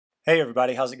Hey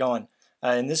everybody, how's it going?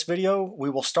 In this video, we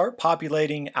will start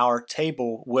populating our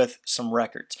table with some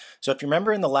records. So if you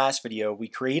remember in the last video, we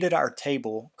created our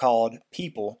table called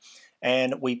people,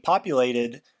 and we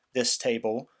populated this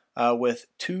table with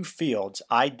two fields,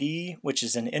 ID, which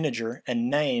is an integer, and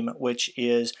name, which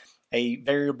is a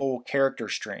variable character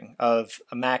string of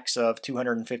a max of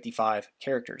 255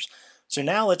 characters. So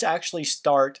now let's actually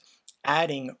start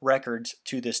adding records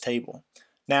to this table.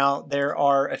 Now, there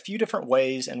are a few different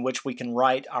ways in which we can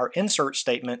write our insert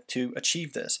statement to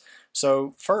achieve this.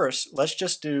 So first, let's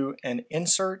just do an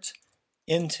insert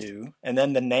into, and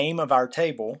then the name of our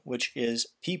table, which is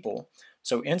people.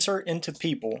 So insert into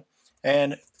people,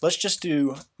 and let's just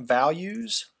do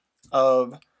values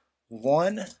of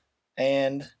 1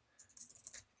 and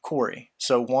Corey.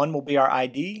 So 1 will be our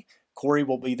ID, Corey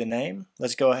will be the name.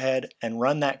 Let's go ahead and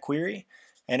run that query.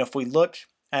 And if we look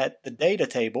at the data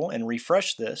table and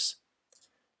refresh this,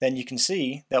 then you can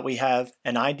see that we have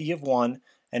an ID of 1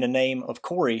 and a name of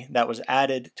Corey that was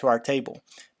added to our table.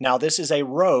 Now this is a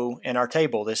row in our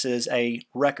table. This is a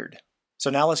record. So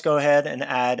now let's go ahead and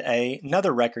add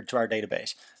another record to our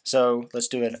database. So let's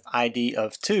do an ID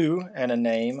of 2 and a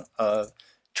name of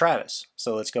Travis.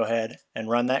 So let's go ahead and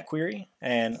run that query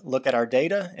and look at our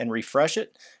data and refresh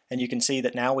it. And you can see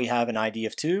that now we have an ID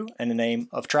of 2 and a name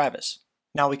of Travis.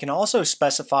 Now we can also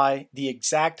specify the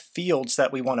exact fields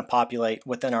that we want to populate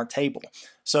within our table.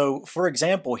 So for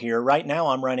example here, right now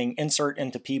I'm running insert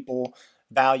into people,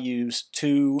 values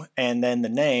 2, and then the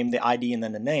name, the ID and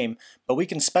then the name, but we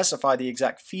can specify the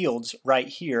exact fields right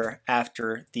here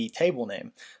after the table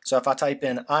name. So if I type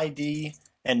in ID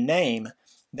and name,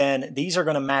 then these are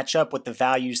going to match up with the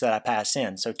values that I pass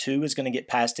in. So 2 is going to get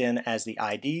passed in as the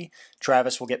ID,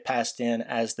 Travis will get passed in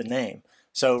as the name.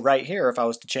 So right here, if I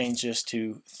was to change this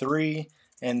to 3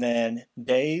 and then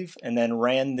Dave and then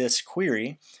ran this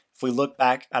query, if we look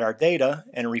back at our data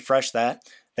and refresh that,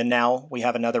 then now we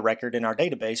have another record in our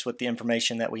database with the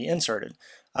information that we inserted.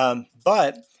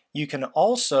 But you can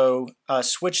also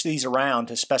switch these around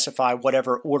to specify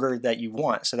whatever order that you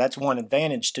want. So that's one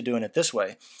advantage to doing it this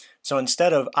way. So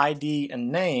instead of ID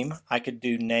and name, I could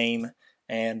do name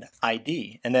and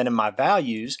ID. And then in my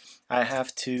values, I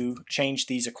have to change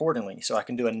these accordingly. So I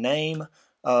can do a name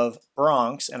of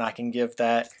Bronx and I can give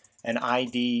that an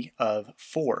ID of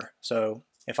 4. So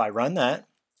if I run that,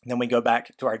 then we go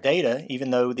back to our data,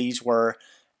 even though these were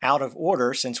out of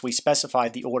order since we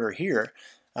specified the order here,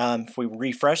 if we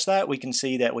refresh that, we can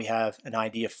see that we have an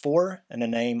ID of 4 and a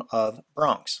name of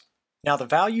Bronx. Now the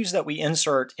values that we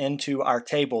insert into our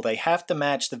table, they have to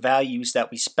match the values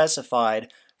that we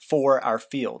specified for our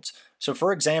fields. So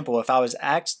for example, if I was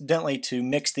accidentally to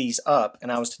mix these up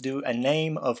and I was to do a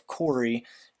name of Corey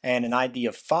and an ID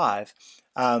of 5,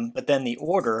 but then the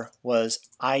order was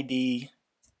ID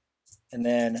and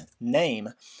then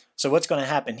name. So what's going to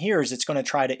happen here is it's going to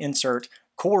try to insert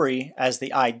Corey as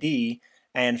the ID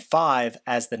and 5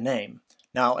 as the name.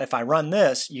 Now if I run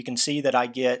this, you can see that I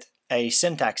get a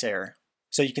syntax error.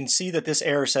 So you can see that this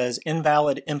error says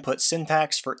invalid input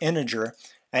syntax for integer,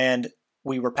 and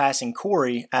we were passing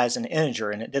Corey as an integer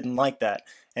and it didn't like that.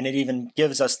 And it even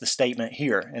gives us the statement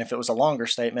here. And if it was a longer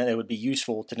statement, it would be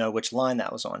useful to know which line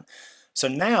that was on. So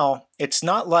now it's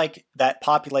not like that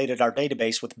populated our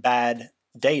database with bad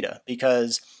data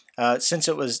because since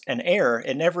it was an error,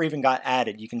 it never even got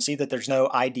added. You can see that there's no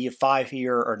ID of 5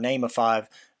 here or name of 5.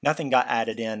 Nothing got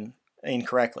added in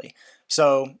incorrectly.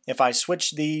 So if I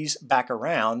switch these back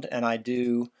around and I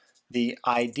do the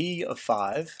ID of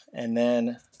 5 and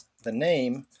then the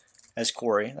name as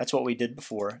Corey, that's what we did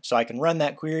before. So I can run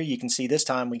that query. You can see this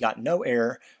time we got no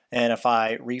error. And if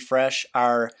I refresh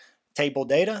our table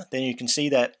data, then you can see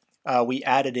that we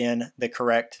added in the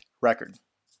correct record.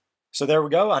 So there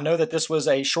we go. I know that this was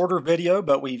a shorter video,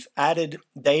 but we've added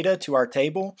data to our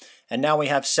table and now we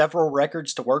have several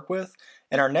records to work with.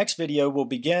 In our next video, we'll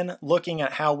begin looking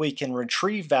at how we can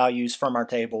retrieve values from our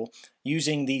table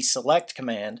using the select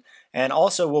command, and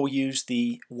also we'll use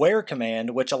the where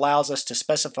command, which allows us to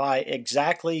specify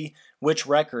exactly which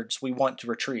records we want to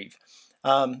retrieve.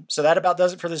 So that about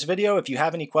does it for this video. If you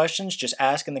have any questions, just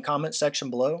ask in the comments section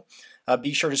below.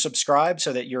 Be sure to subscribe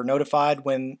so that you're notified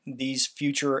when these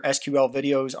future SQL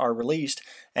videos are released,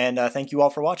 and thank you all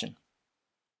for watching.